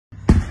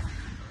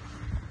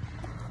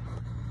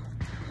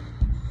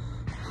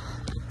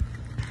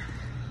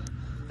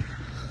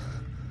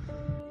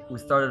we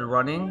started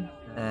running,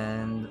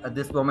 and at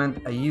this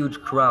moment, a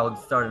huge crowd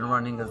started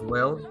running as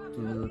well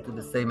to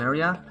the same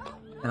area.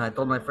 And I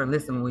told my friend,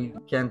 listen, we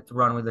can't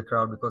run with the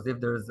crowd because if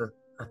there's a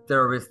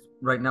terrorist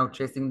right now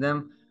chasing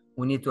them,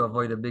 we need to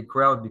avoid a big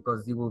crowd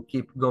because he will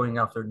keep going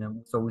after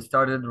them. So we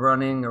started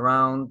running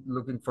around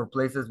looking for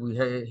places. We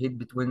hid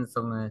between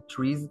some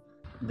trees.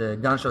 The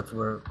gunshots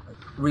were like,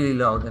 really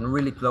loud and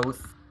really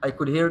close. I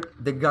could hear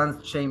the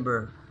gun's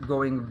chamber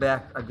going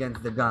back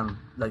against the gun,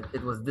 like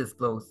it was this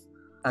close.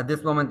 At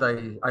this moment,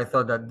 I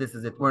thought that this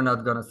is it. We're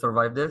not gonna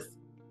survive this.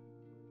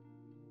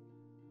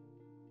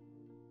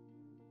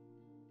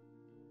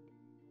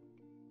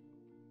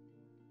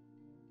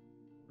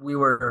 We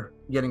were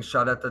getting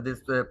shot at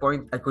this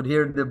point. I could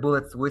hear the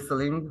bullets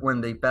whistling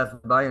when they passed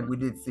by, and we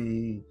did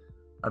see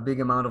a big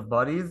amount of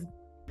bodies.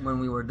 When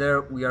we were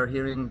there, we are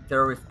hearing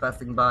terrorists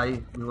passing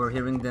by. We were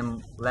hearing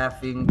them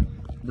laughing.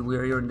 We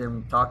were hearing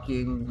them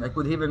talking. I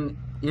could even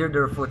hear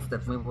their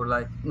footsteps. We were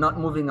like not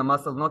moving a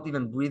muscle, not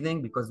even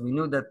breathing, because we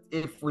knew that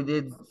if we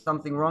did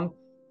something wrong,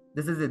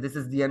 this is it. This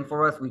is the end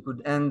for us. We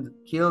could end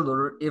killed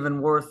or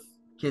even worse,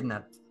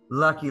 kidnapped.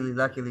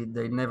 Luckily,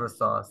 they never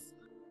saw us.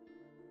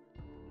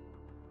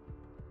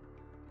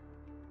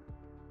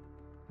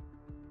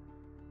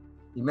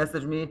 He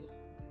messaged me,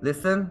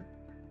 listen,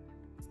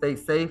 stay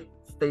safe,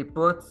 stay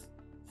put,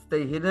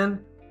 stay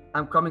hidden.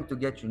 I'm coming to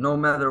get you no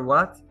matter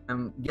what.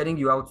 I'm getting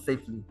you out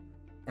safely.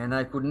 And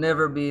I could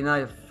never be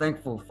enough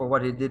thankful for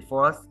what he did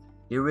for us.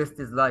 He risked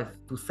his life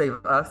to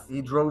save us.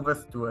 He drove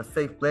us to a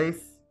safe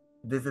place.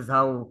 This is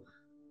how,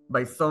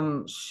 by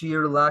some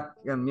sheer luck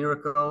and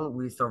miracle,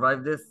 we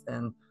survived this.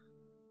 And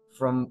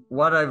from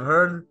what I've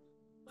heard,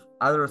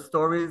 other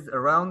stories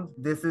around,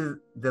 this is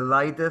the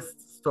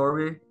lightest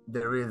story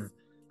there is.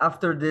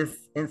 After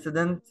this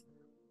incident,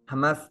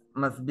 Hamas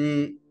must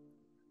be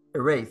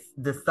erased.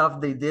 The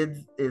stuff they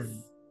did is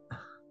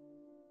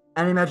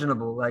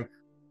unimaginable, like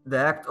the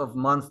act of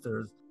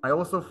monsters. I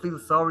also feel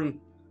sorry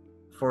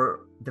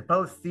for the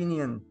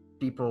Palestinian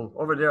people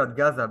over there at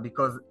Gaza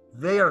because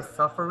they are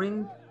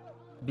suffering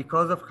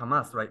because of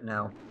Hamas right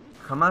now.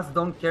 Hamas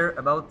don't care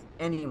about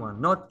anyone,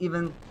 not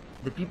even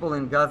the people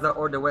in Gaza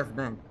or the West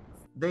Bank.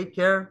 They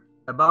care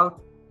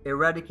about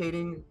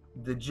eradicating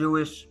the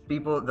Jewish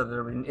people that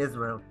are in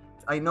Israel.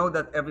 I know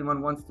that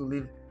everyone wants to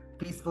live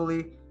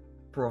peacefully,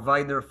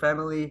 provide their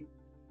family,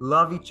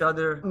 love each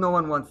other. No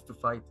one wants to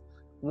fight.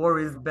 War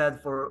is bad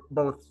for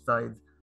both sides.